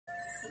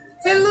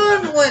Hello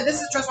everyone,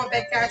 this is Trust My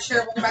Bank Catcher.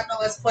 Welcome back to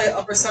Let's Play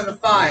Upper Persona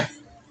 5. In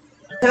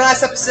the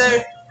last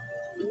episode,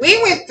 we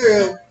went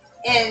through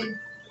an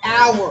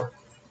hour.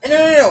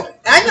 No.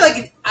 I mean like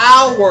an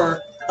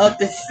hour of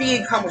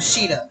defeating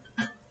Kamoshida.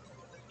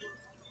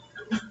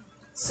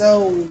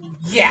 So,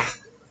 yeah.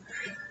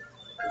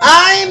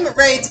 I'm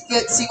ready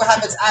to see what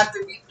happens after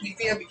we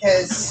defeat him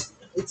because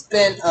it's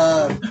been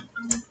far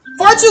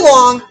too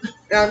long,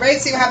 and I'm ready to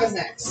see what happens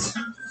next.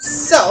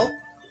 So,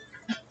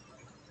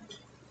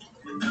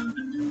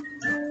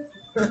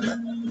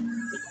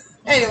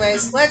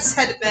 anyways, let's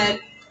head to bed.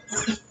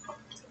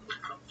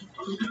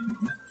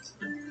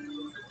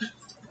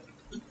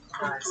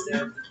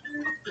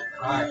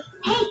 Alright.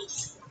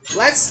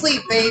 Let's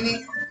sleep,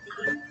 baby.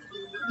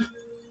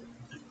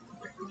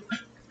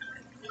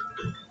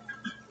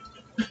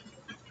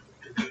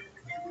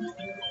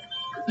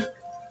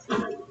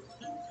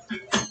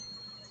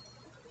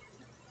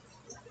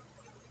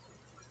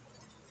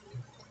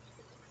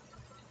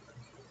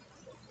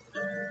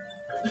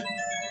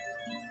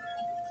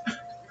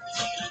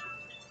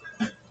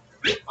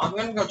 I'm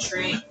gonna go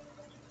train.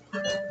 How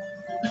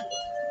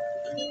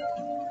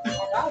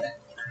about it?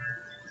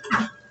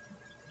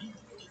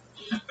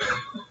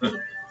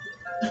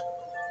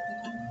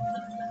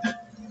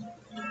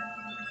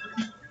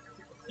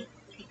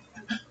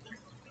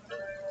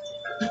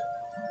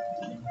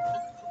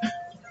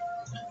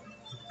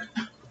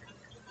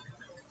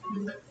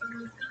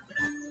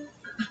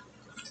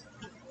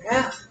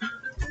 Yeah.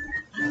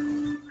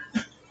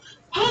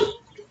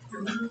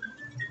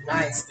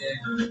 Nice, dude.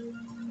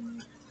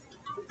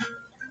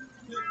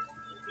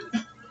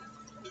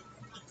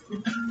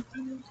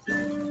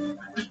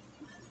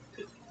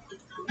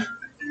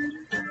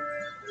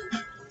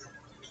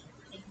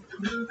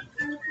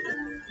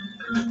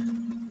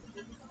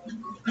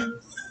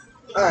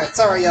 Alright,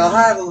 sorry y'all,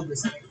 I have a little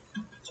bit of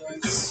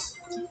choice.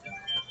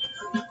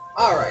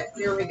 Alright,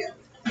 here we go.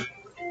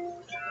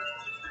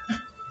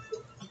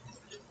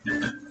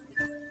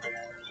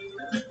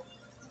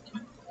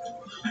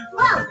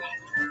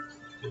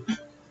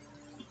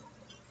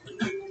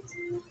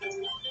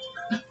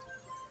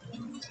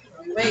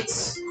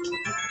 Wait.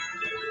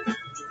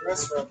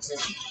 Rest robes in.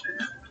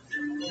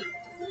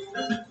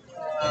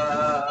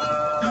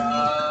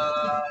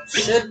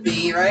 Should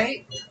be,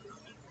 right?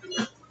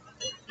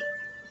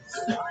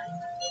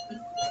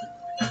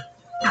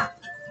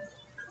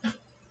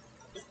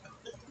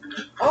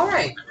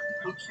 Alright.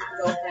 We can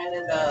go ahead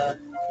and, I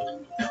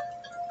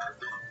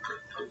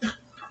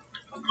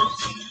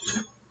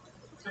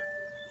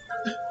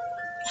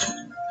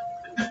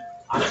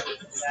don't do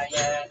that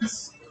yet.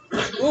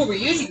 Ooh, we're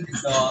using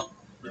this up.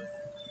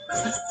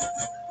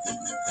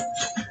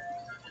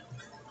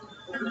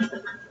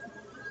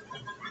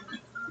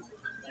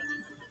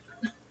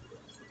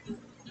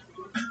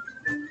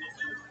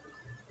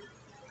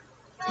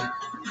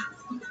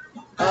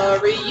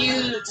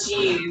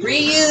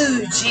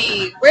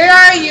 Ryuji! Where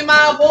are you,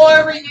 my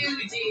boy,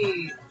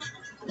 Ryuji?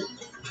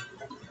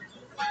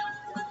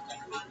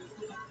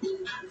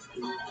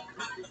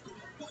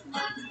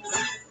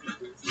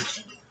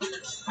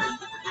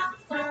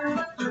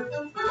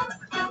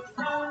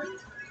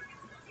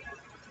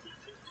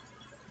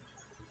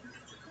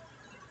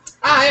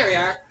 Ah, here we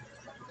are.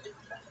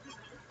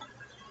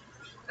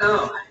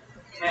 Oh,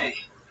 okay.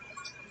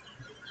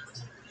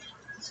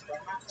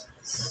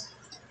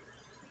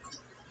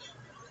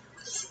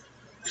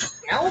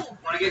 Yeah,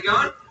 wanna get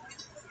going?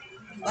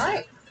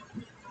 Alright.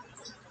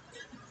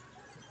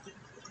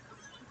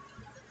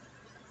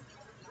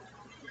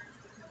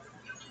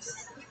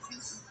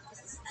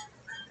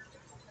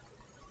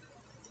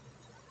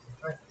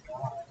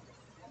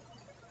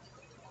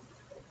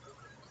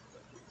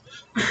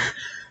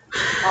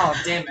 Oh,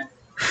 damn it.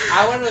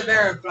 I wanted to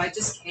bear it, but I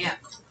just can't.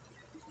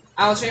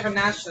 I was trained from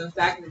nationals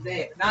back in the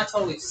day, but now I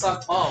totally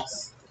suck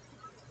balls.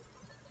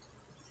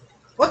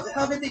 What the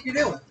hell do you think you're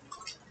doing?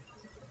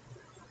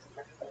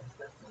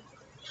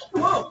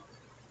 Whoa!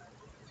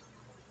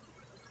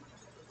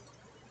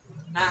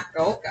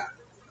 Nakaoka.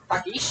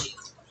 Takishi.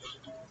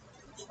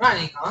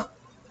 Running, huh?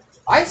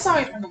 I saw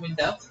you from the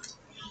window.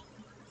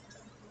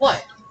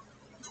 What?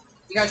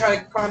 You gonna try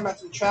to climb back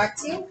to the track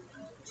team?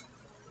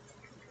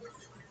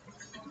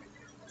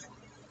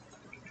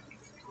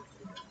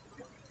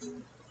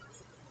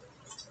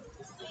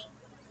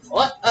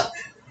 What?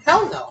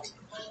 Hell no.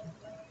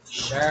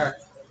 Sure.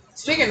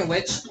 Speaking of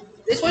which,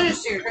 this was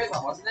just your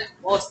spot, wasn't it?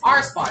 Well, it's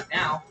our spot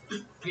now.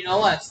 You know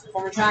what? It's the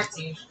former track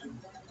team.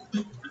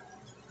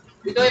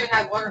 We don't even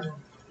have one of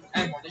them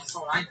anymore. This is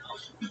what I know.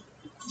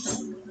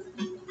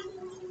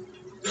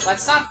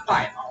 Let's not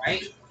fight,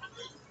 alright?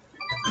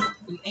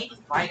 We ain't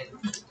fighting.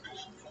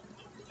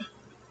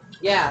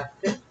 Yeah.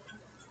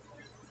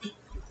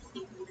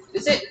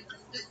 This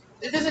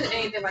isn't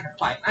anything like a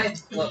fight. Not even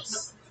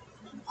close.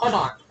 Hold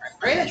on.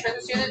 Are you in the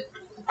transit unit?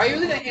 Are you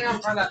really gonna hang out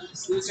in front of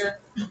this loser?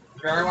 You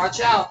better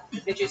watch out.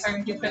 Get you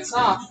second get pissed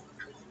off.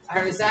 I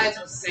heard his dad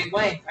was the same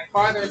way. My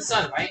father and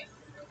son, right?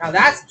 Now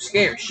that's some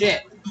scary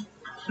shit.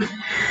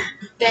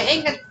 That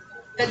ain't got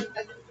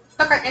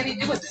anything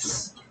to do with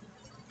this.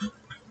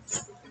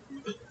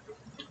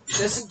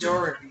 Just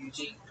endure it,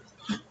 Ryuji.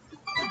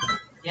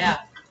 Yeah.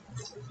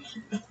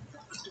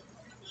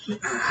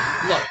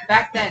 Look,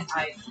 back then,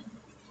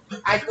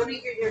 I couldn't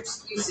hear your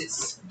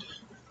excuses.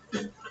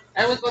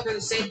 Everyone's going through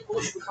the same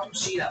bullshit with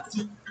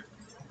Kamoshida.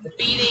 The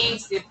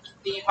beatings, the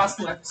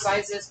impossible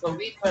exercises, but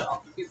we put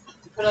up with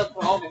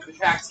all of it for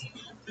track team.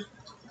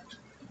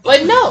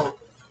 But no!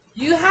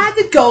 You had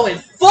to go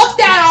and fuck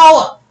that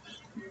all up!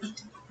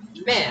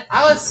 Man,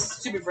 I was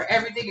stupid for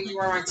everything and you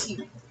were on my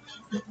team.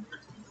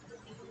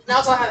 Now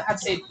that's all I have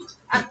to say to you.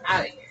 I'm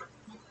out of here.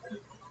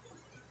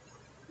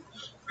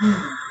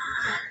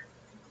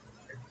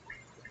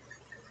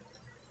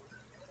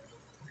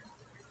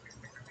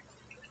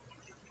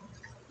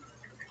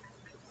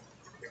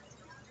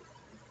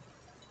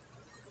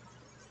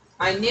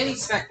 I nearly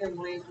smacked him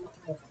when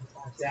oh,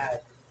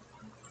 Dad.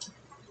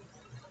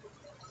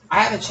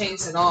 I haven't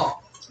changed at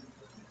all.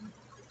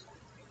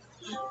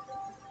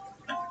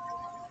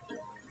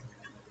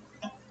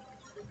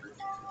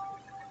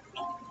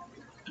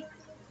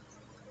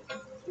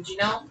 But you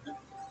know,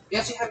 you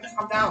actually have to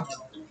calm down.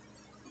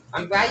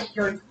 I'm glad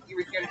you were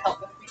here to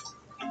help with me.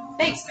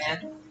 Thanks,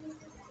 man.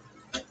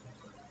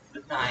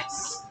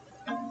 Nice.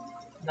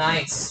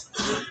 Nice.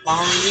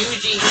 Follow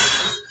Yuji.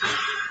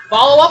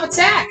 Follow up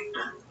attack!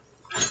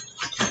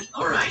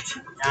 Alright.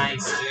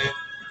 Nice, dude.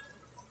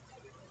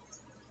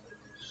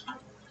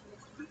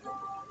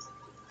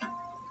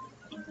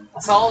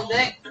 That's all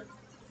day.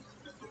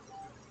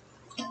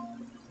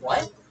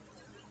 What?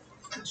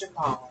 What's your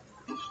problem?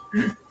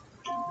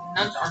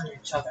 None to argue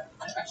each other.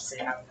 I should say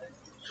out of it.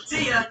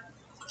 See ya.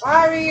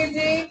 Bye,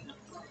 Ryuji!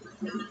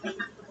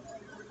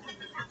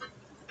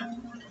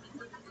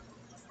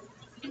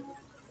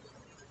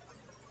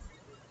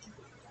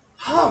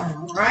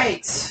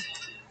 Alright.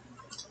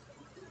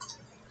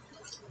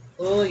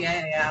 Oh,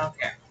 yeah, I don't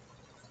care.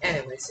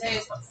 Anyway, today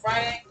is what,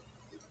 Friday?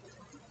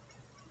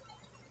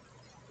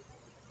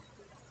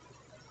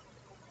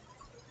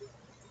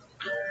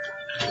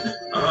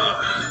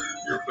 Ah,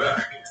 you're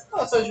back.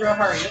 Oh, so Drew,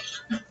 how are you?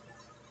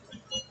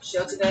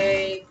 Show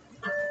today.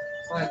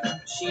 Like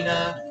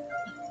Kamoshida.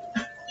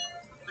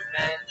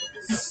 And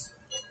this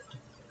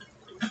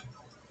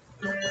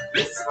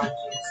is how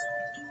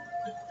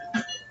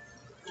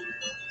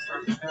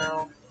she's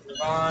now.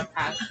 Ron,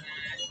 passionate.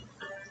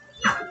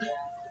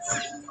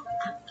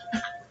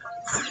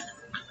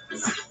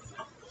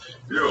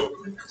 Yo.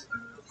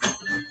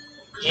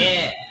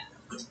 Yeah.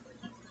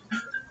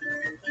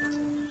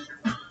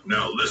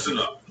 Now listen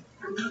up.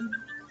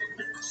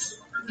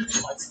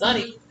 Let's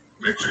study.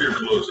 Make sure your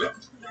clothes up.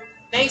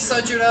 Thanks,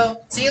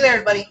 Sojuro. See you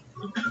there, buddy.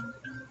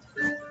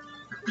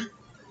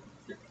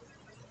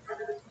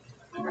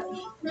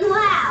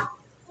 Wow.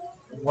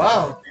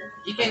 Whoa.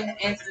 You can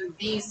answer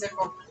these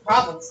difficult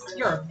problems.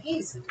 You're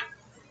amazing.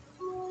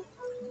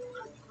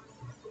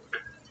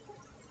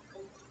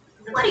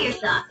 What are your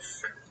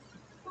thoughts?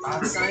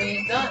 I'm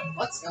studying done.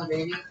 Let's go,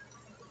 baby.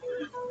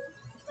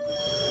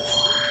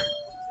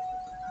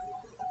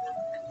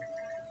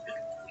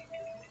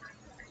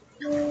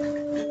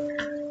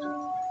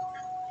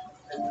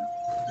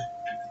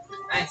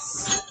 Nice.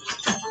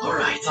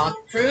 Alright. Not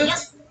approved. Yep.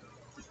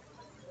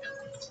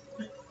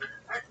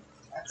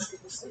 Let's get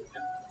to sleep.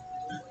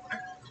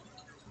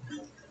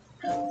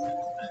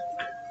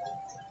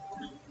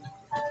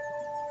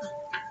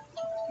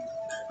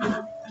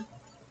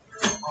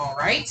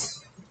 Alright.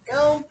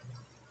 Go.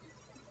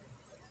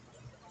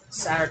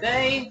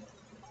 Saturday.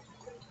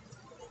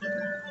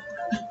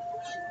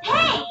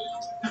 Hey!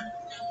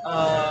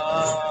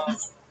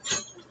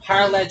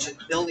 Power Legend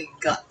building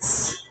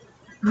guts.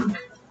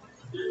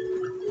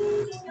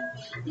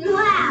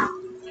 Wow.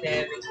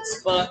 Okay,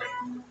 this book.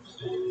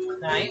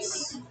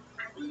 Nice.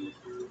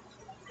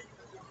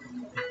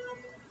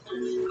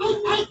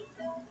 Hey!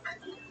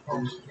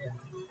 Oh, yeah.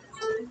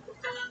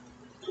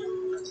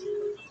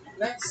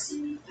 Nice.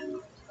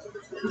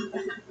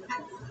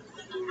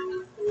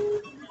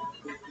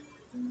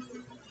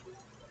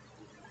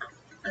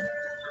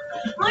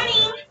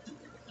 Morning!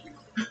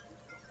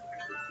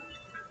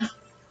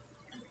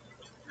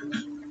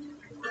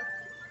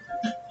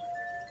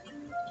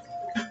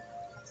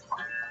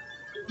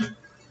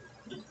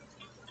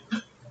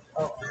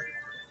 Oh.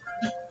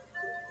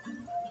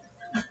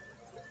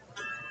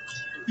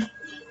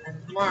 And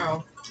tomorrow.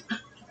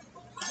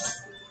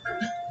 I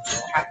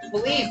have to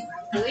believe.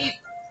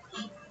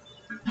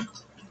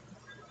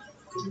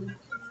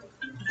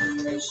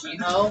 Okay,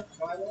 Shiho.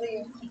 So I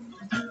believe.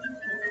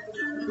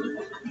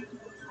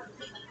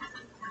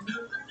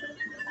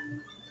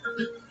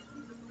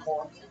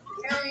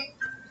 Okay.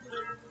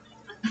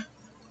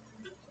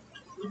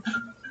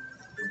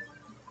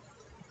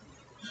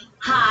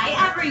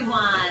 Hi,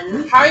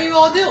 everyone. How are you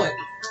all doing?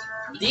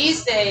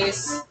 These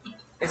days,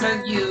 it's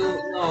when you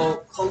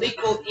know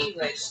colloquial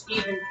English,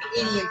 even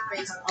Indian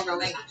phrases and other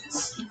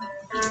languages.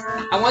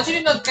 I want you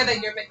to know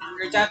that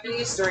you're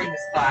Japanese during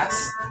this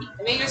class,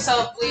 and make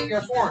yourself believe you're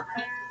a foreigner.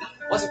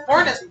 What's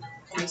important is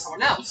becoming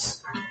someone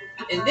else.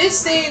 In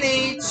this day and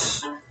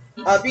age,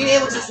 being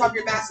able to swap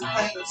your mask and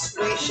playing the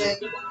situation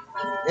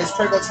is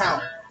critical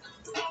talent.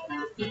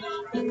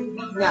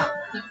 Now,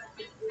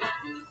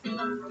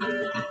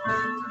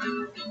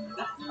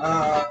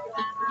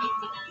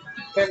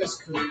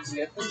 famous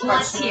Kamoshida.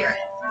 Let's hear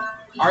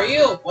it. Are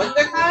you a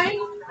wonder kind?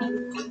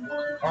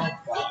 Oh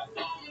god.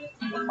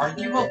 Are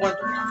you a wonder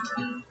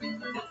kind?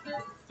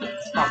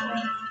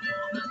 Probably.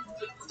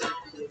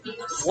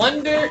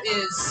 Wonder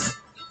is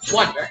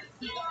wonder.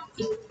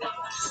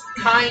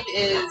 Kind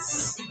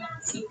is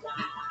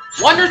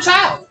wonder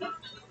child.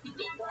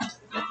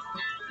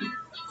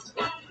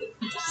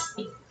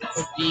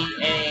 Would be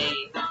a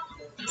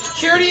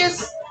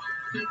curious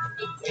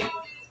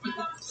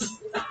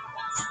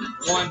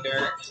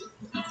wonder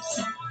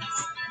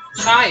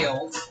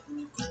child.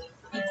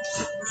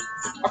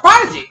 A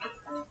prodigy.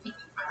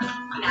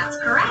 That's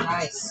correct.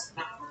 Nice.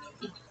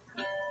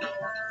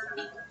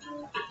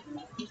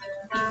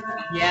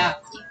 Yeah.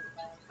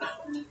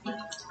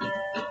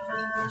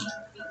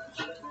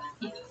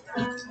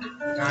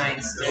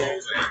 Nice,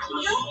 dude.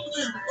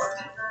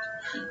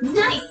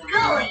 Nice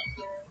going.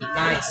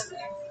 Nice.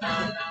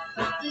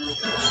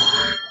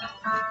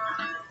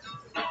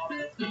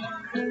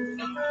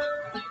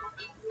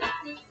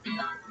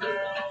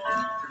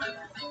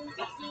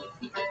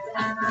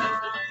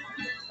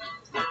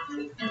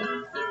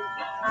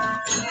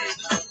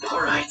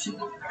 All right.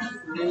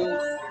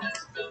 Move.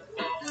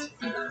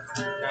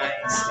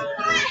 Nice.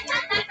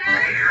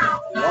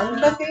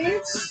 Wonder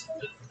thieves?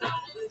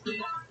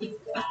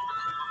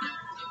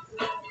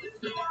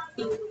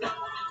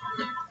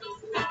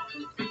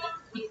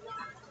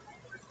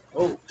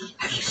 Oh,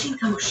 Have you seen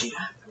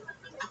Kamoshida?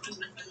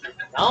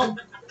 no.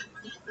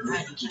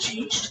 I think he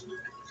changed.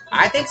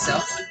 I think so.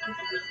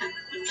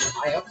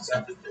 I hope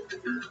so.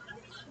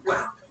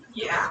 Well,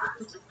 yeah.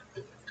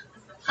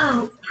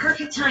 Oh,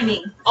 perfect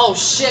timing. Oh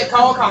shit,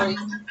 Kawakami.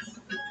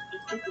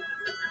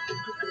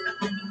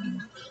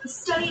 The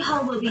study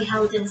hall will be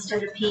held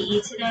instead of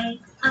PE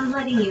today. I'm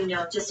letting you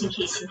know just in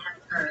case you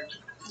haven't heard.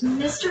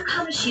 Mr.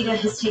 Kamoshida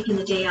has taken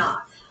the day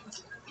off.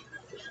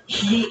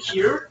 He ain't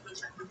here?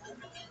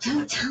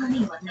 Don't tell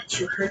anyone that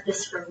you heard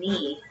this from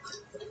me.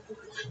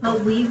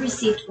 But we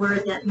received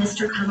word that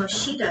Mr.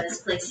 Kamoshida is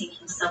placing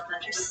himself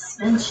under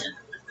suspension.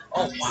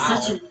 Oh wow.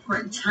 Such an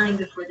important time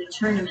before the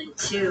tournament,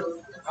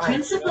 too. Oh,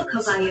 Principal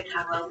goodness.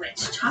 Kobayakawa went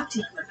to talk to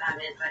him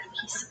about it, but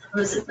he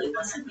supposedly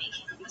wasn't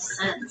making any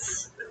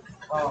sense.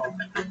 Oh.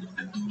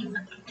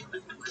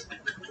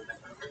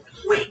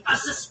 Wait, a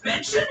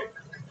suspension?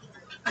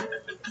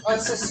 A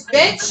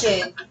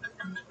suspension?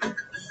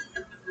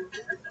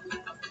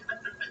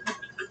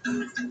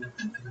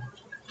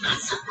 Not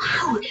so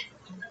loud.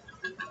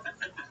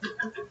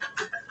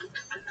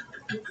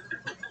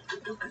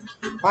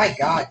 My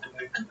god.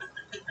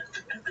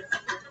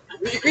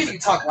 We agree you can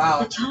talk The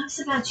loud. talks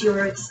about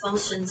your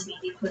expulsions may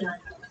be put on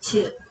hold,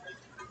 too.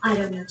 I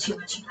don't know too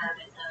much about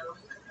it, though.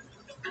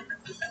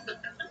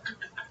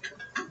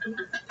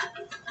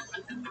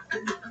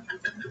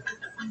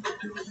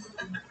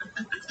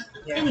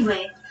 Yeah.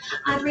 Anyway,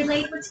 I've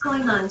relayed what's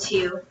going on to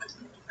you.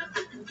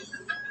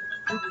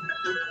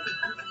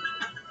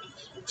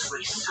 Looks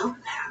like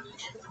something happened.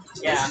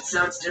 Yeah. Guess it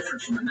sounds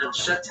different from the middle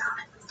shutdown.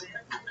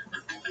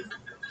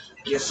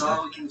 Guess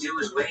all we can do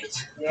is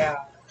wait.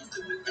 Yeah.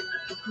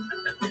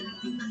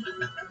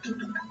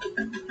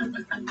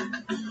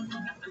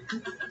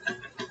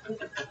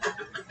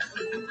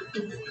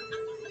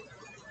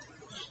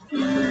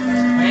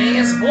 Playing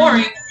is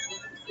boring.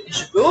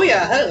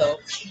 Shibuya, hello.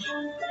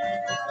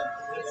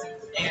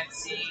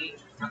 Nancy,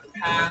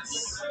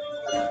 pass.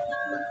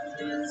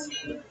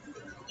 Nancy.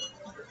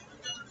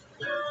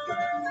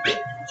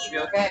 Should be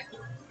okay.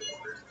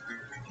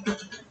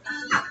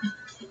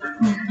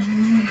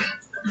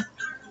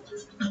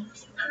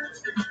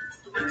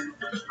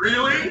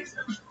 Really?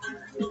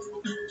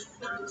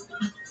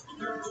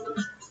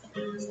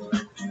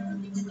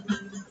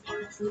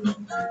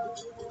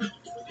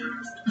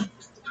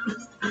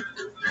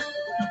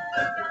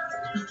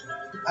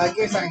 Give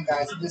me a second,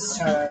 guys. I'm just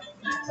somebody.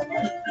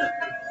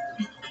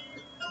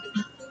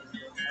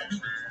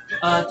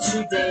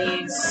 2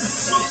 days.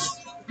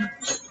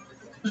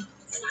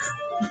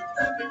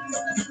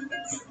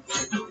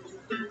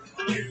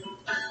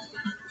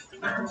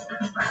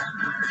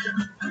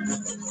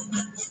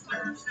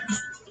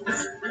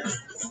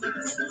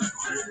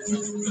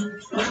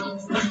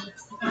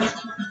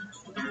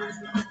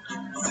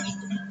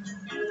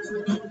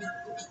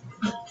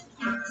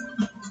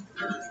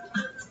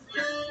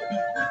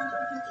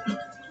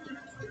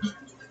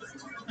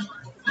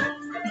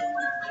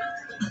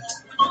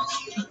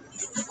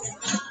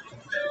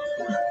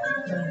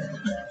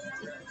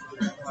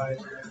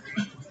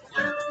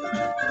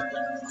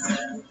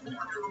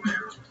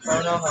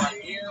 Don't know how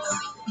you.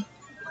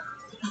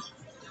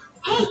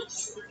 Hey!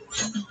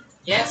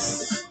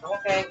 Yes.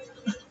 Okay.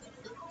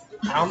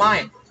 I don't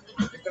mind.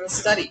 You're gonna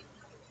study.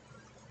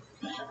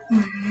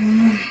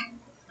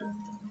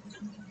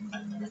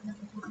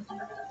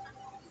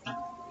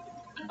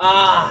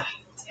 Ah,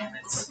 damn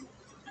it.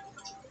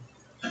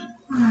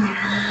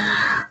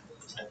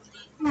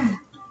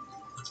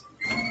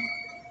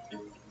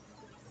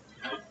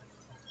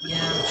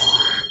 Yeah.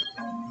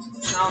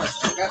 It's knowledge.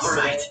 All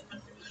right.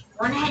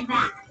 Wanna head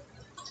back?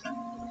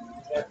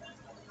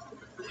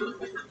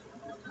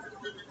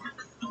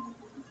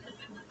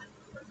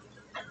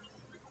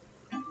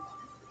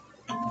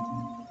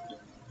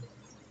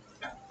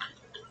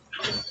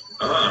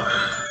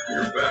 Ah,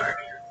 you're back.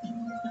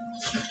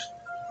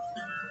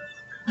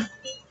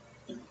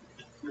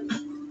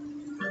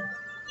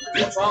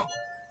 What's wrong?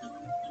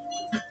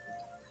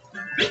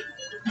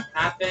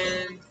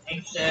 Happened.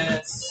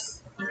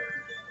 Anxious.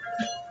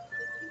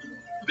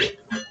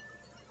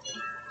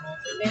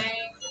 Okay.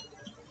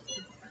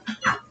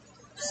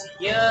 See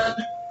ya.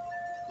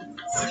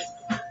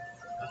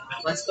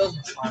 Let's go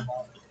charm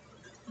up.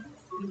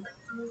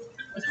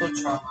 Let's go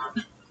charm up.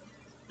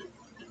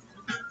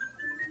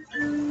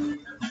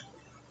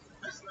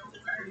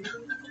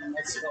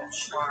 Let's go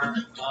charm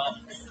up.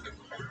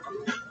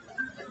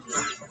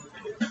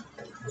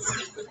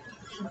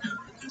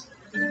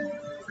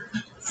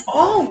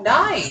 Oh,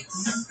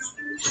 nice!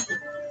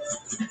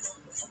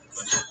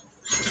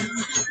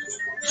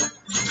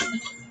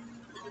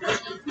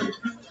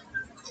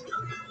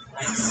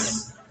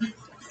 Nice.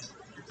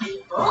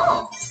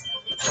 Oh!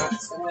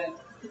 That's the win.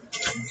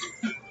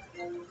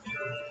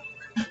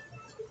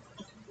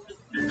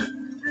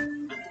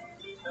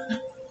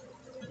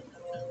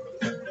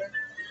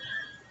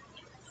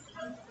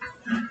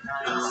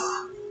 Nice.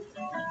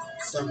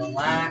 So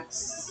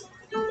relax.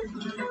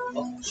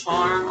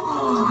 Charm.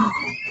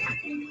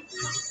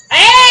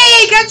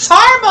 Hey, got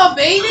charm up,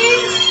 baby!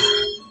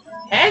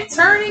 Head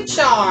turning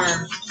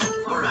charm.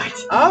 All right.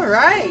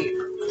 Alright.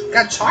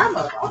 Got charm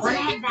up. I'll Wanna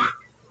take it. head back?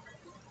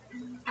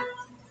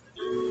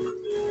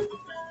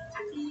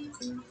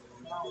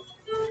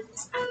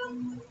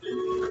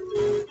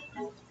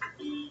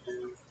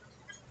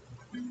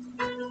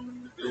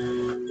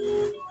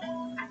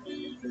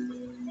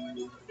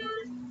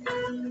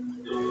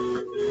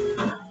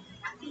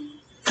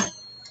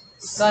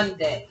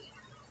 Sunday.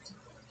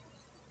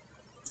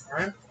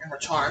 Alright, and we're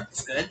charmed.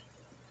 It's good.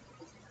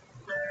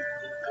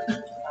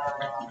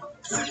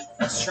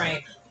 Let's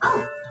train.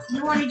 Oh,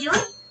 you wanna do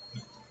it?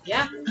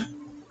 Yeah.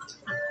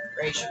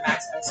 Raise your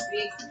maximum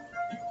speed.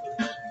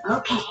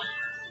 Okay.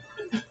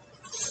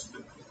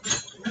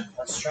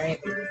 Let's train,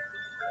 baby.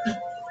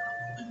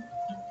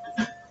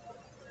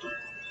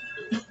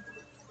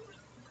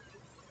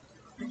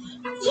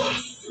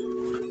 Yes!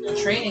 We're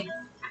training.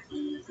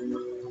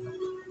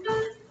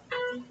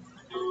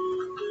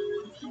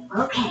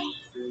 Okay.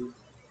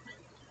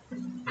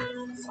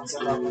 Sounds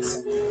like I'm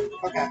listening.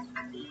 Okay.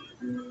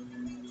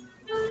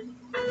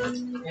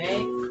 Okay.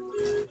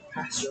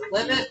 Pass your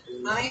limit.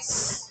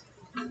 Nice.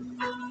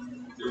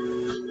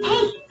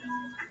 Hey!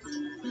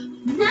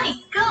 Nice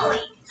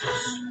going!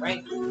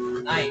 Right.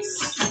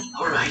 Nice.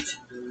 All right.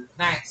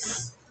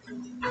 Nice.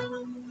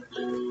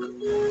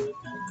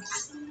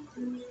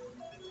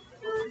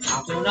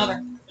 I'll do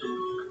another.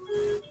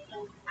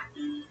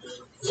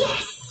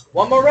 Yes!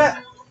 One more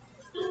rep.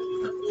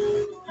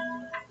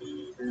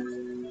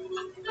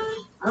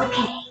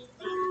 Okay.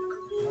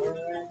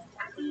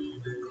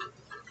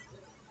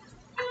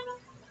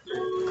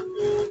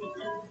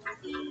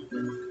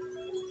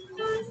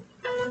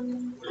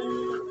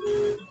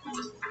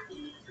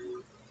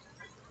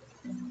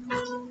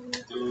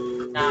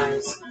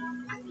 Nice.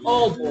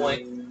 Oh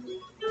boy.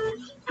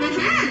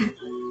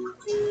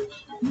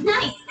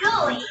 Nice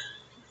going!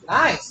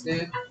 Nice,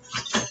 dude.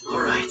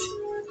 All right.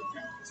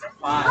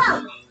 5.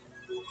 Whoa!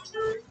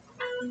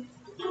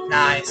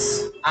 Nice.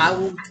 I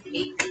will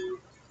take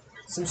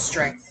some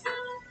strength.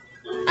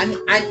 I need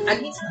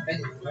some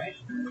defending, right?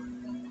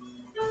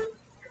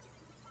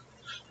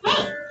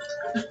 Hey!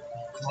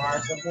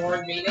 Mark the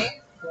board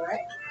meeting,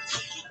 right?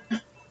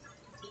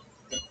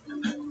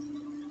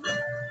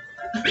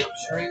 I'm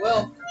sure he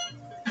will.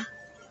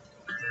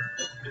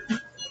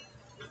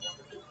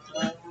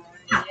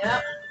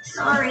 Yep.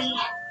 Sorry.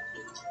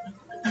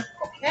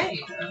 Okay.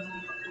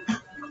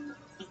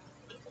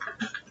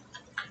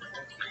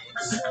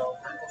 So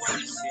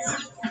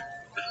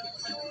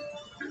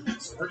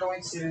we're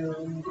going to.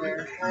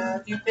 Where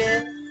have you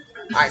been?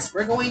 Alright, so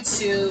we're going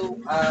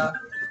to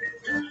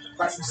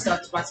buy some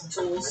stuff, to buy some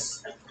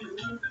tools.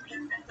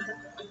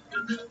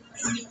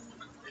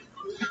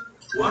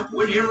 What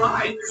would you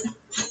like?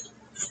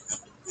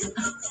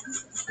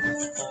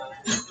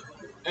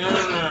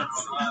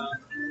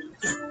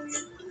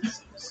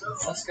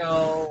 Let's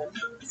go.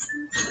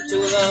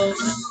 2 of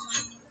those.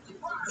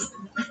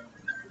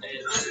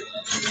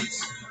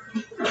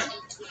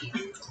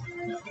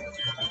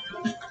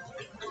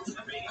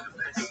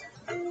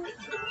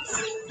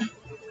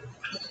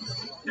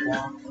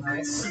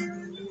 Nice.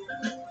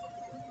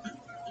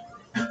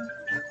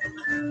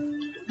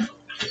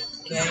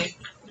 Okay.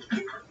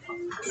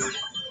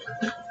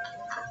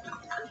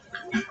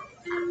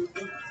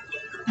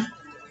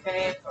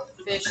 Okay,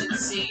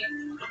 proficiency.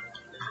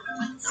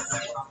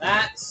 On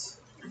that.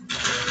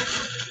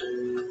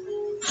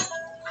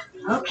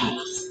 Okay.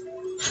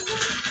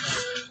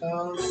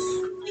 Those.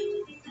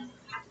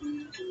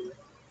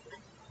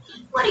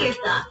 What are your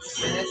thoughts?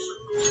 Finish.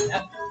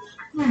 Yep.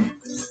 Hmm.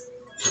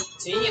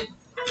 See ya.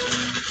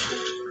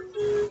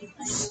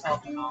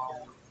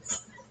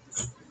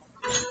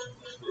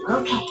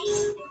 Okay.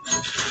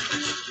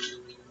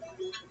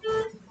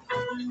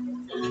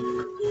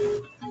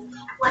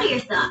 What are your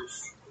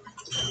thoughts?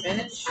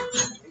 Finish. There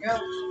you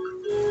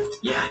go.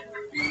 Yeah.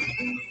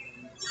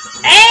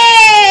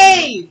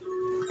 Hey!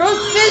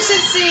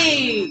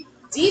 Proficiency!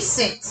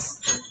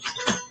 Decent.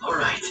 All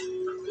right.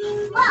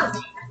 Well,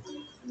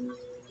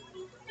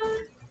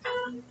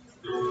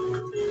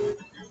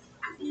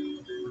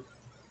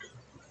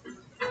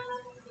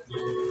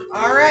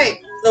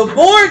 Alright, the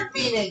board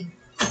meeting.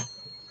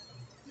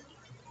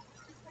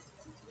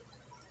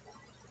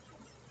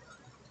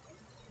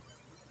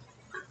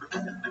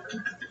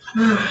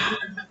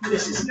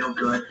 This is no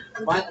good.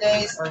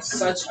 Mondays are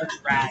such a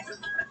drag.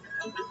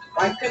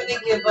 Why couldn't they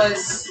give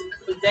us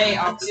the day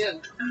off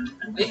too?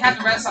 We have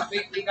the rest of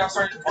the week off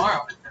starting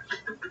tomorrow.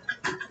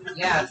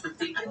 Yeah, it's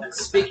ridiculous.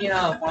 Speaking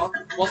of, well,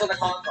 what's on the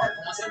calling card?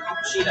 What's in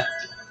Kamoshida?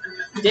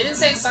 Didn't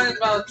say something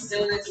about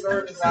stealing his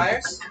or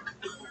desires?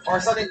 Or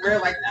something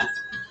weird like that.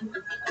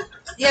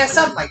 Yeah,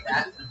 something like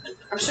that.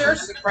 I'm sure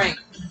it's just a prank.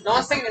 No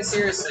one's taking it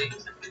seriously.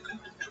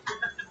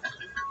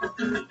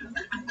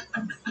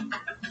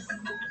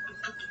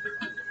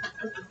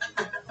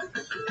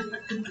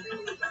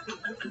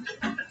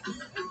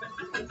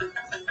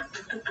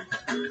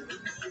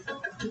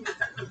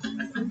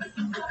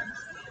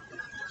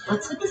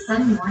 what's with the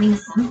sudden morning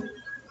assembly?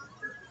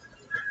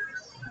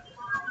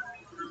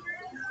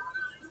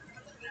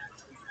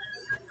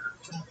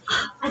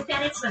 I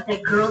bet it's with the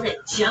girl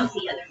that jumped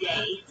the other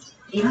day.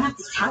 They don't have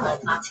to tell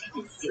us not to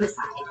commit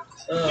suicide.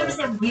 There was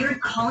that weird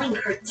calling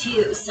card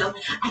too, so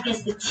I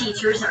guess the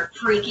teachers are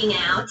freaking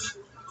out.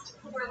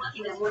 We're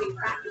lucky that morning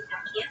practice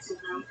got canceled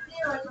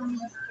though.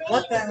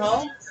 What the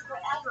hell?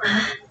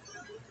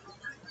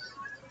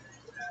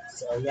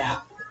 So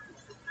yeah.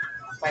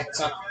 Wait,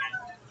 so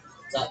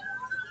up?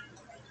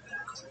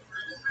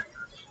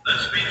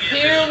 Let's begin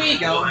Here we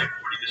go. July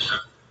 42nd.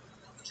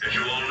 As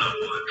you all know,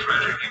 a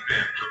tragic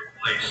event took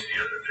place the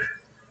other day.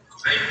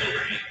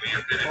 Thankfully, we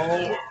have been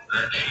informed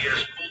that she has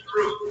pulled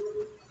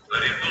through,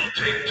 but it will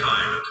take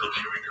time until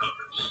she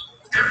recovers.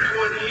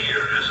 Everyone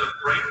here has a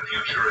bright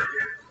future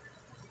ahead.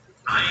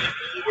 I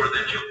implore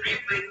that you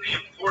rethink the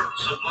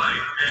importance of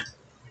life and...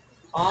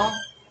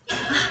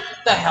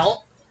 The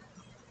hell?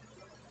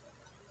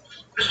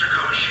 Mr.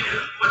 Kamoshida,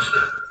 what's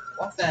that?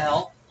 What the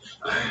hell?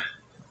 I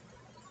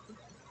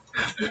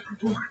have been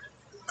reborn.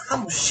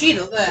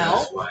 Kamoshida, the hell?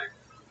 That's why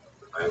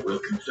I will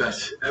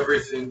confess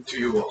everything to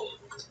you all.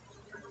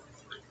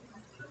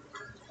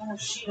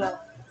 Kamoshida.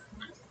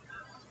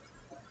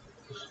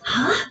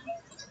 Huh?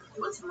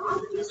 What's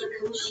wrong with Mr.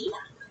 Kamoshida?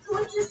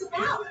 What's this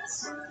about?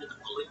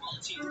 Will it all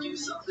team do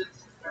something?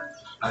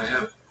 I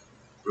have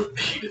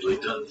repeatedly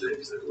done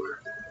things that were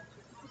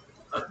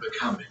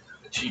unbecoming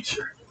of a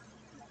teacher.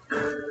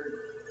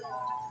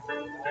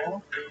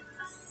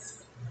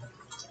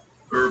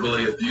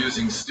 Verbally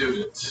abusing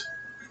students,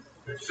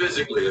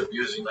 physically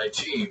abusing my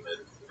team,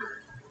 and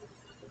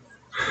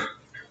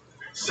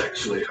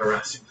sexually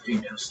harassing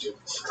female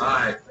students.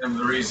 I am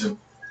the reason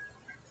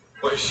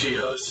why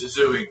Shiho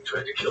Suzui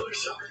tried to kill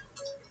herself.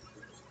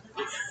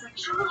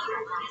 Sexual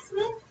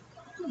harassment?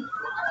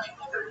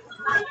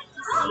 Why did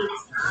you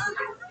see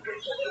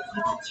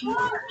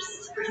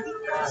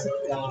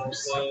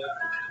this?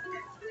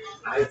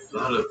 I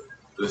thought of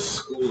this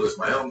school as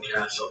my own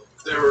castle.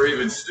 There were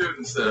even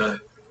students that I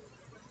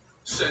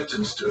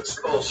sentenced to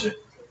expulsion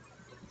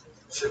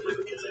simply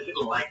because I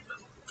didn't like them.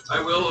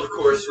 I will, of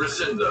course,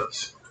 rescind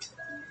those.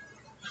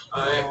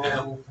 I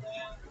am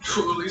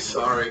truly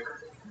sorry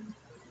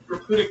for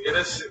putting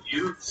innocent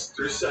youths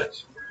through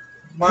such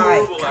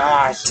horrible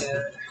acts.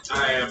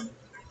 I am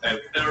an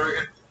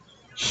arrogant,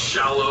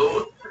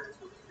 shallow,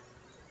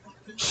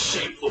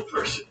 shameful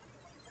person.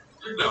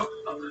 No,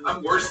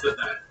 I'm worse than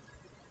that.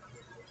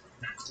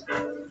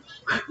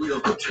 I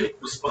will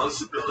take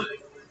responsibility.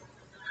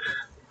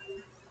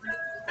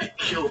 I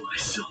killed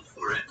myself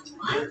for it.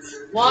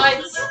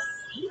 What?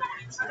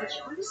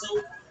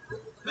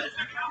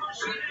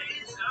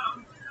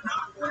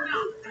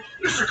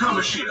 Mr.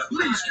 Kamoshida,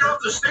 please get off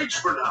the stage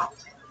for now.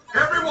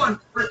 Everyone,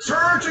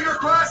 return to your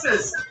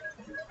classes.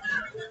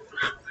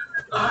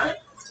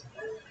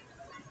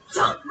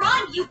 Don't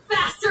run, you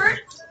bastard!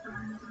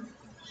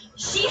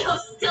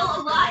 Shiho's still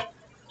alive,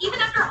 even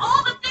after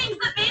all the things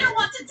that made her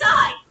want to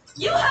die.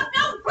 You have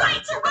no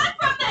right to run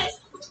from this!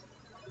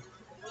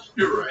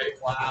 You're right.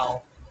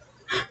 Wow.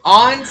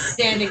 On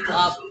standing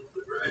up.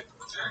 Right.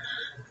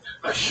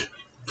 I should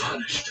be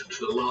punished under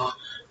the law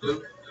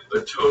and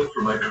atone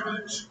for my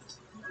crimes.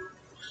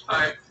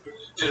 I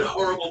did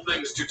horrible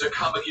things to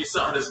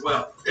Takamaki-san as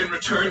well, in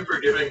return for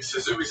giving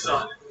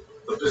Suzui-san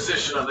a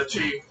position on the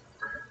team.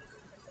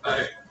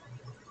 I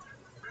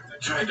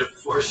tried to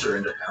force her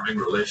into having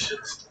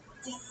relations.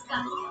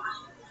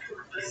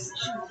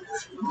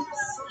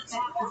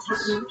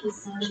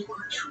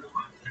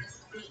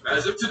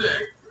 As of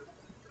today,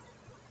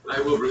 I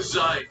will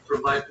resign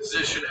from my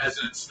position as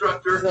an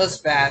instructor Feels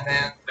bad,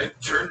 man. and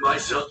turn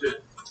myself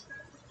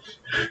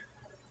in.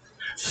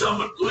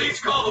 Someone please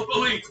call the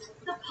police!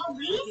 The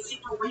police?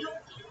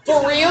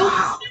 For real?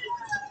 Wow.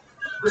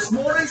 This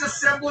morning's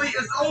assembly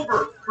is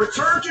over.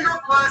 Return to your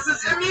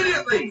classes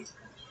immediately.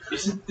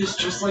 Isn't this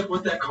just like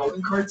what that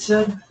calling card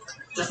said?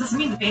 Does this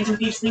mean the Phantom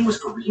Thieves thing was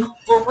for real?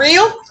 For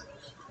real?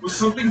 Was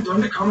something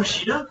done to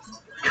Kamoshida?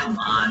 Come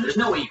on, there's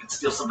no way you could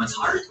steal someone's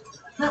heart.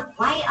 But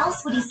why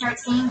else would he start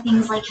saying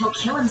things like he'll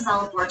kill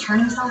himself or turn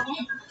himself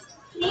in?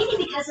 Maybe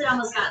because it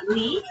almost got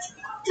leaked.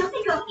 Don't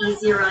they go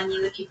easier on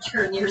you if you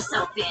turn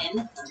yourself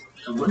in?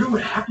 I wonder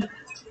what happened.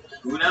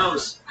 Who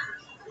knows?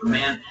 But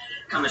man,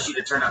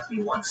 Kamoshida turned out to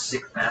be one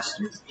sick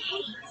bastard. Hey,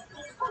 is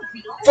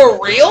this For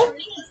real?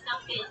 turning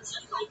himself in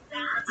just like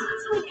that?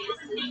 So he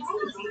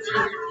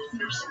has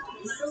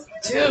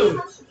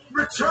Dude.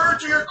 Return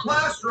to your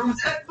classrooms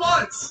at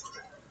once.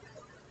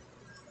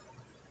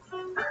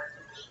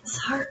 his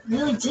heart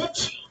really did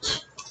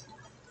change.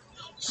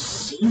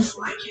 Seems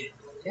like it.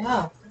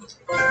 Yeah.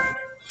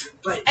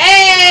 But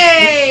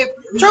Hey!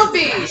 really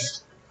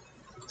Trophies!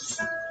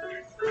 fast.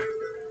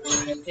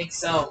 I think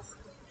so.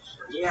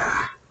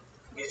 Yeah,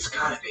 it's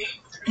gotta be.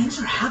 Things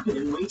are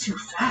happening way too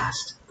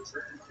fast.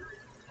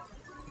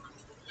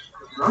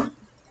 Huh?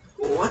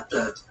 What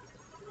the?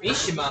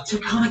 Mishima.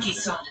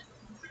 Takamaki-san.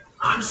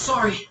 I'm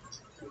sorry.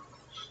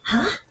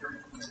 Huh?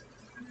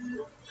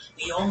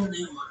 We all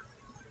knew.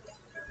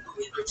 But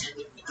we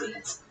pretended we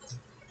didn't.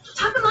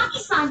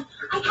 Takamaki-san,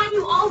 I had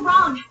you all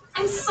wrong.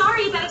 I'm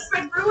sorry that I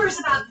spread rumors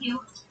about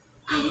you.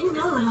 I didn't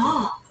know at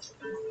all.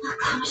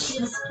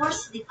 Kamoshida was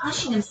forcibly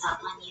pushing himself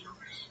on you.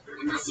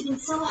 It must have been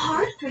so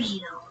hard for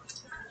you.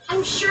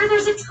 I'm sure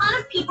there's a ton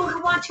of people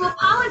who want to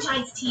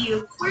apologize to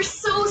you. We're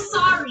so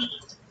sorry.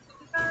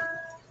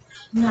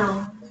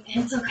 No,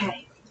 it's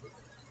okay.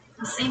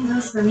 The same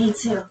goes for me,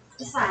 too.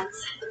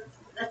 Besides,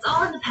 that's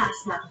all in the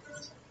past now.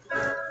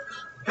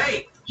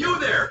 Hey, you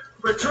there!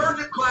 Return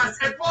to class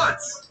at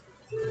once.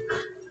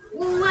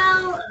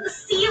 Well,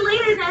 see you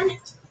later then.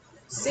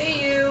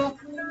 See you.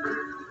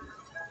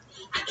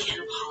 I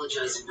can't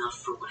apologize enough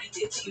for what I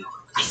did to you.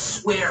 I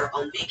swear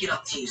I'll make it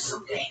up to you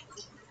someday.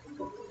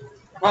 Come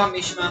on,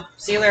 Mishima.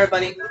 See you later,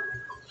 buddy.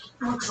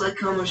 Looks like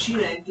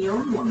Kamoshida ain't the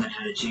only one that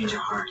had a change of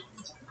heart.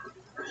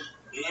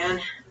 Man,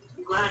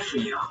 I'm glad for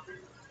you.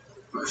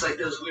 Looks like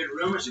those weird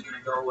rumors are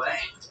gonna go away.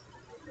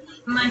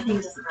 My thing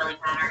doesn't really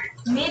matter.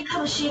 Made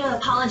Kamoshida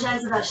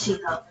apologize about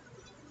Shiko.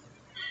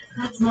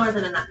 That's more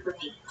than enough for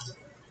me.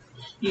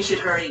 You should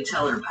hurry and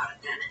tell her about it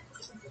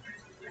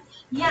then.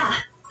 Yeah,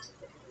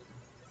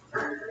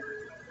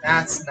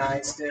 That's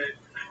nice, dude.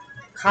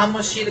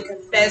 Kamoshida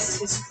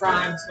confessed his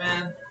crimes,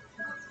 man.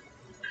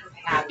 I'm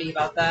happy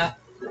about that.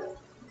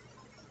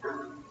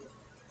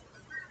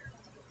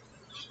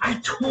 I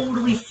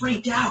totally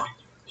freaked out.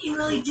 He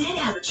really did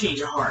have a change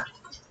of heart.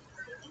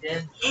 He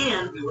did.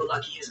 And we were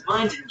lucky his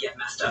mind didn't get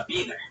messed up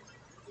either.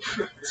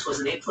 This was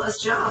an A+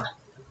 job.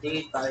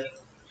 Indeed, buddy.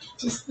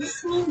 does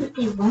this mean that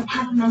they won't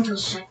have a mental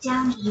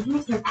shutdown even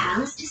if their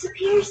palace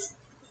disappears?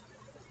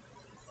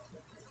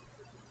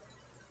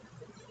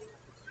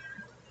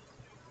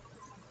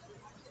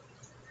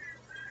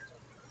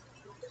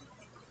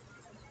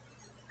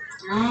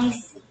 I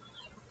see.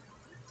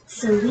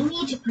 So we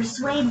need to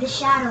persuade the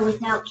shadow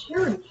without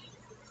killing it,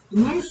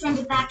 and then send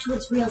it back to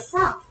its real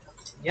self.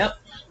 Yep.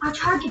 Our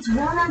targets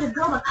won't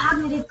undergo a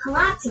cognitive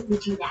collapse if we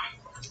do that.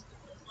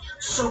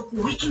 So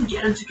we can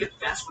get him to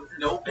confess with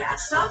no bad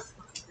stuff?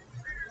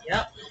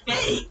 Yep.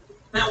 Hey,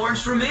 that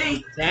works for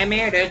me. Damn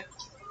here, dude.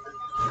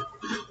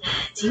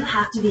 Do you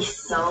have to be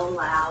so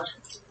loud?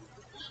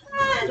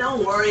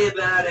 Don't worry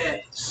about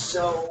it.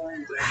 So,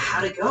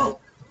 how'd it go?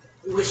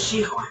 With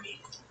Shiho, I mean.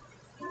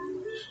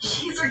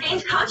 She's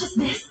regained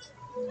consciousness.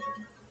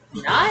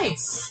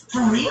 Nice.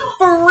 For real?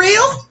 For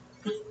real?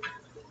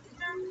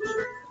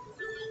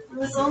 It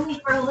was only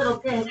for a little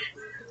bit.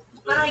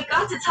 But I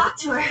got to talk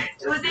to her. I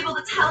was able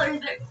to tell her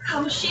that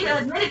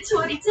Kamoshida admitted to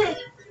what he did.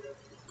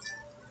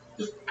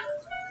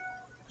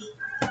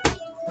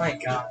 My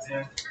God,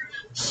 dude.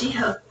 She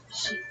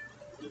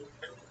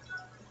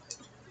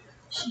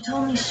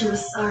told me she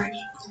was sorry.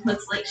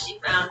 Looks like she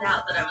found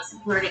out that I was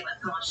flirting with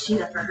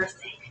Kamoshida for her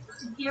sake.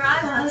 Here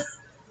I was,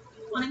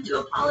 wanting to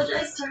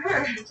apologize to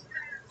her.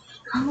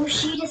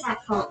 Kamoshida's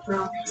at fault for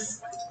all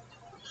this.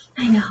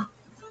 I know.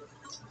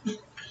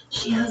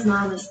 Shiho's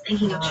mom is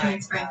thinking of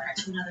transferring her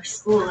to another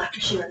school after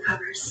she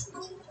recovers.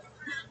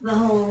 The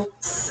whole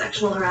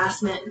sexual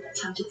harassment and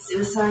attempted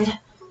suicide.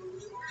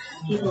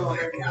 People will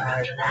hurt her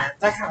after that.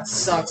 That kind of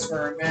sucks for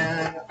her,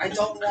 man. I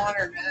don't want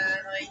her, man.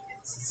 Like,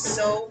 it's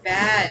so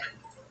bad.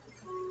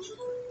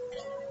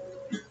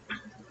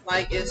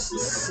 Like, it's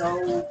just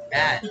so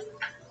bad.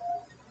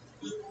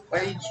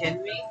 Are you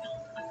kidding me?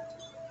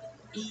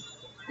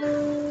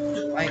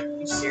 Like,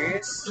 you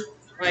serious?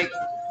 Like,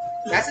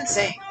 that's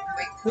insane.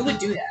 Like, who would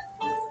do that?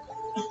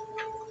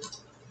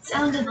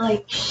 Sounded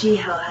like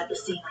Shiho had the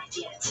same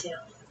idea too.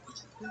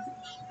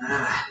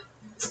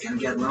 It's gonna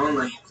get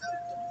lonely.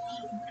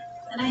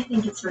 And I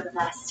think it's for the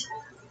best.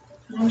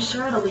 I'm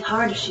sure it'll be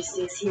hard if she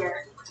stays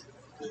here.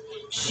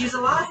 She's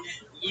alive.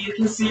 You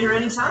can see her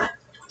anytime.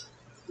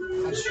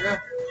 That's true.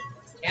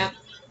 Yeah.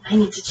 I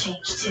need to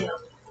change too.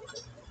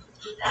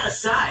 That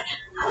aside,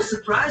 I was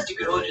surprised you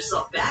could hold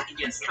yourself back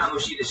against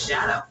Kamoshida's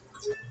shadow.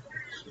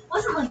 It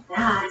wasn't like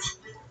that.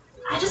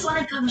 I just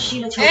wanted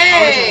Kamoshida to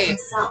Hey! apologize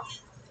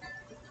himself.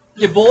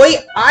 Your boy,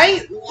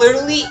 I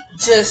literally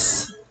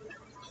just...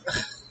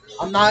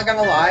 I'm not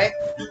gonna lie.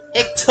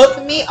 It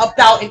took me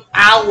about an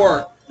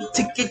hour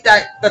to get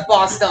the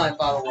boss done,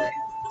 by the way.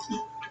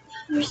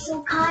 You're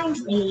so kind,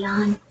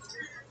 Leon.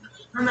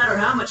 No matter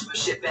how much of a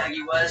shitbag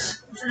he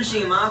was,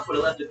 finishing him off would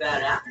have left a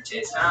bad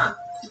aftertaste, huh?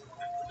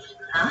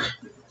 Huh?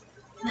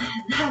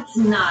 That's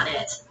not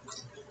it.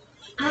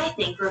 I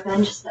think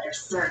revenge is better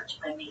served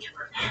by making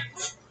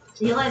repent.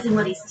 Realizing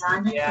what he's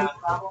done, Yeah. he'll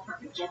grovel for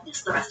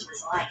forgiveness the rest of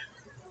his life.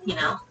 You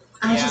know?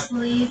 I Yeah. just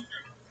believe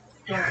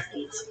there are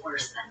fates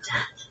worse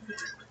than death.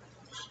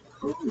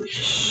 Holy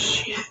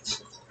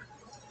shit.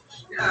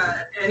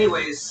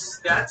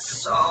 Anyways,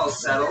 that's all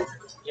settled.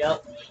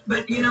 Yep.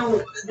 But, you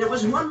know, there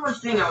was one more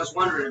thing I was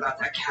wondering about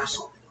that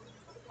castle.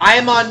 I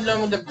am on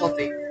normal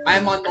difficulty. I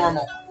am on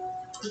normal.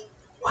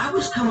 Why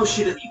was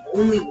Kamoshida the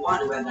only one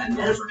who had that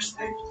metaverse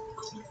thing?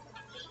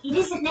 It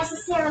isn't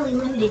necessarily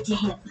limited to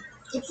him.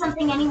 It's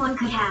something anyone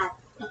could have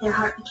if their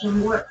heart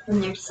became warped from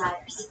their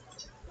desires.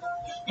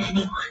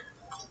 Anyone.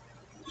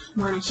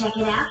 Want to check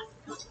it out?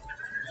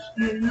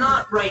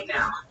 Not right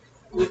now.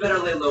 We better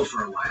lay low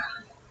for a while.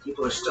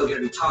 People are still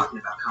going to be talking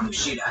about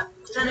Kamoshida.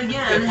 Then Good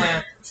again,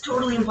 plan. it's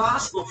totally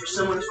impossible for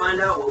someone to find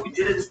out what we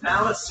did at his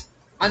palace.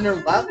 Under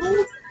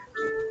level?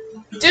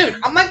 Dude,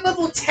 I'm like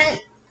level 10.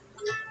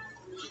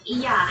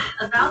 Yeah,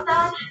 about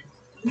that,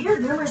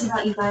 weird rumors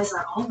about you guys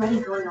are already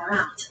going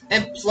around.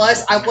 And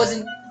plus,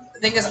 the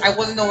thing is, I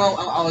wasn't knowing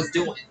what I was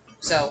doing.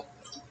 So,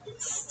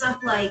 Stuff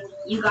like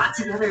you got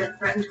together and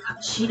threatened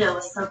Kamoshida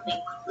with something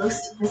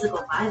close to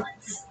physical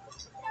violence.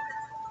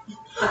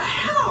 The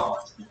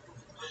hell?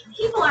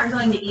 People aren't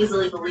going to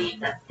easily believe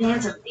that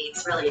phantom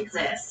thieves really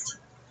exist.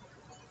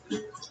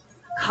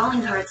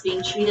 Calling cards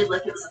being treated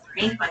like it was a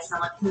prank by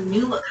someone who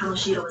knew what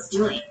Kamoshida was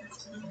doing.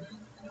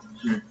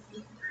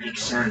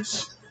 Makes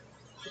sense.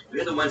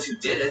 We're the ones who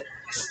did it.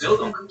 I still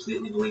don't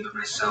completely believe it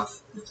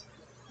myself.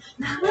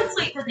 Let's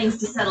wait for things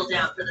to settle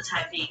down for the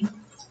time being.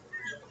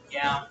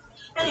 yeah.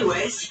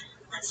 Anyways,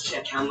 let's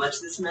check how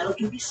much this metal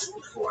can be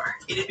sold for.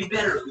 It'd be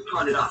better if we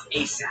pawned it off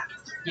ASAP.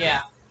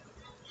 Yeah.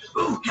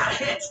 Ooh, got a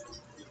hit!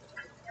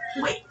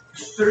 Wait,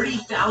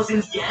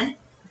 30,000 yen?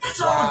 That's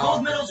all Wow. the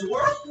gold medal's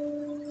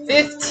worth?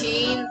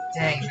 15?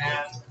 Dang,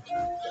 man.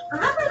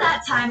 Remember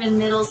that time in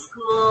middle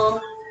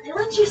school? I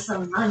lent you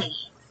some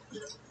money.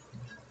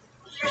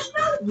 There's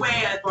no way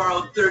I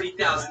borrowed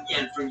 30,000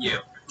 yen from you.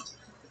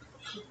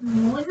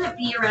 Wouldn't it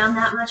be around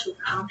that much with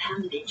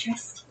compounded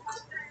interest?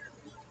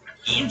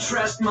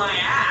 Interest my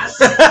ass!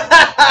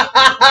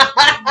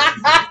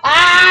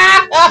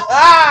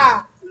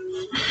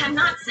 I'm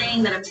not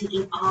saying that I'm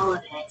taking all of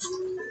it.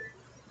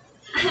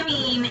 I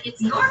mean,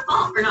 it's your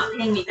fault for not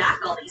paying me back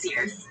all these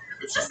years.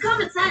 It's just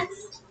common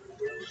sense.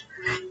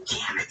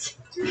 Damn it.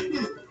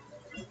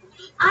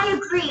 I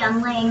agree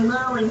on laying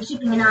low and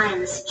keeping an eye on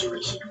the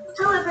situation.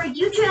 However,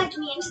 you dragged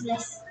me into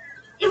this.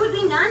 It would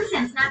be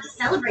nonsense not to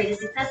celebrate a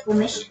successful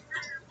mission.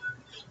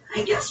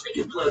 I guess we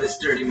could blow this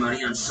dirty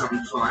money on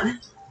something fun.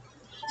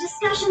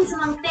 Discussions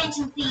among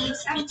phantom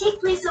thieves are to take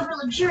place over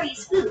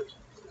luxurious food.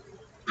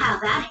 How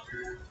that?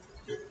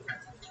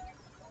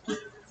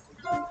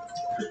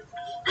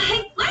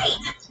 Hey, wait!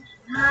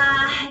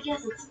 I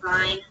guess it's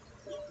fine.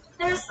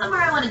 There's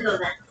somewhere I want to go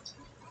then.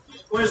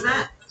 Where's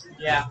that?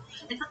 yeah.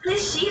 It's a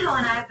place Shiho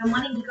and I have been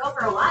wanting to go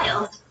for a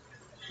while.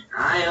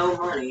 I owe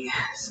money,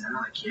 so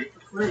I can't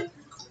complain.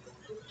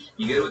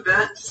 You good with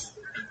that?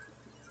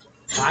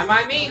 Fine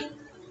by me.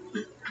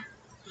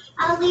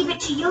 I'll leave it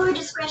to your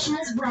discretion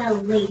as well,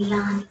 Lady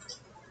On.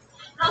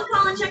 I'll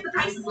call and check the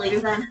prices later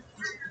then.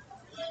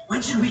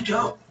 When should we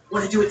go?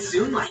 Want to do it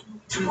soon, like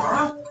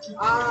tomorrow?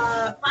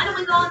 Why don't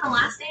we go on the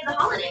last day of the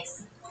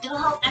holidays? It'll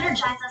help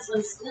energize us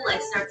when school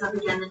life starts up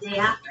again the day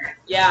after.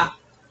 Yeah.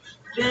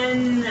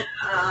 Then,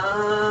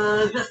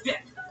 the 5th,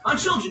 on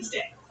Children's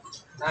Day.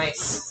 Nice.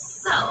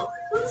 So,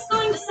 who's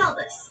going to sell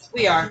this?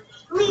 We are.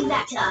 Leave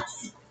that to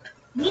us.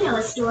 We know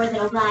a store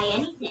that'll buy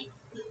anything,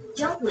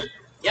 don't we?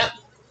 Yep.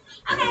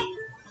 Okay,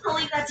 I'll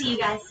leave that to you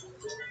guys.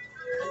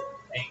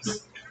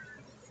 Thanks.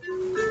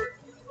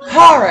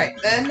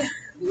 Alright, then.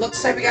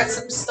 Looks like we got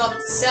some stuff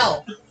to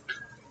sell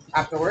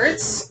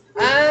afterwards.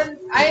 And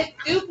I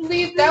do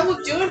believe that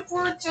will do it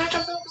for Attack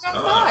on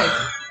Titan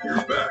 5. You're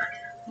back.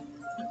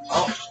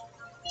 Oh.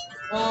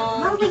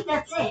 I don't think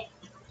that's it.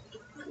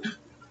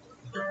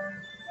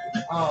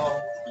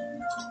 Oh.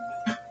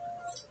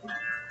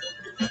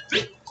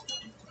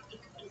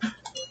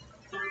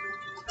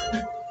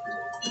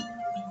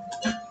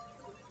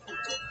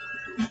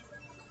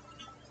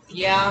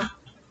 Yeah.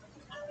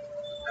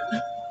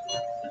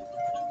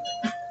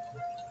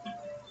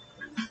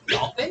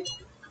 Dolphin?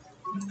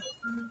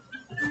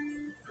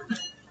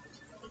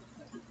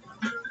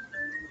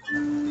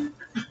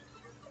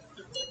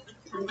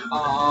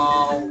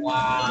 Oh,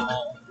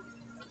 wow.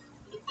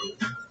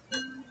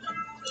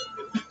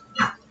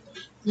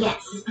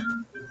 Yes.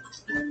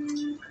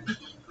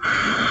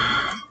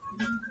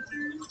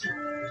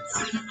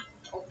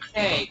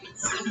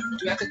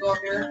 we have to go up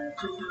here?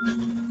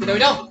 No, we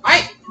don't.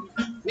 Alright!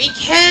 We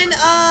can,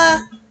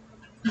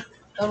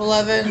 level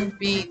 11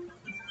 beat...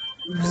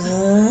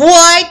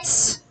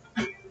 What?!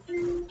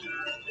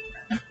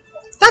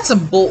 That's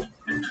some bull...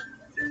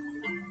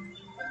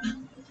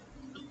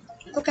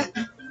 Okay.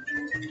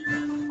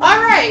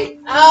 Alright,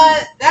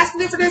 that's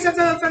gonna do for today's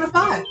episode of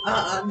 5.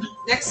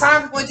 Next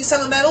time we're going to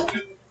sell a medal.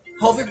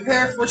 Hopefully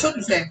prepare for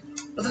Children's Day.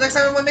 But the next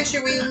time, everyone, make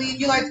sure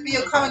you like the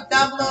video, comment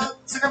down below,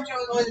 subscribe to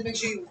the channel, make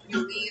sure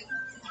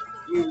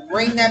you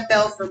ring that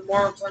bell for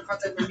more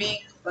content from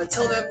me. But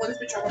until then, what is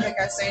the trouble make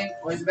I saying?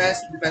 Always the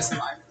best in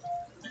life.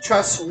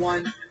 Trust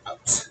one.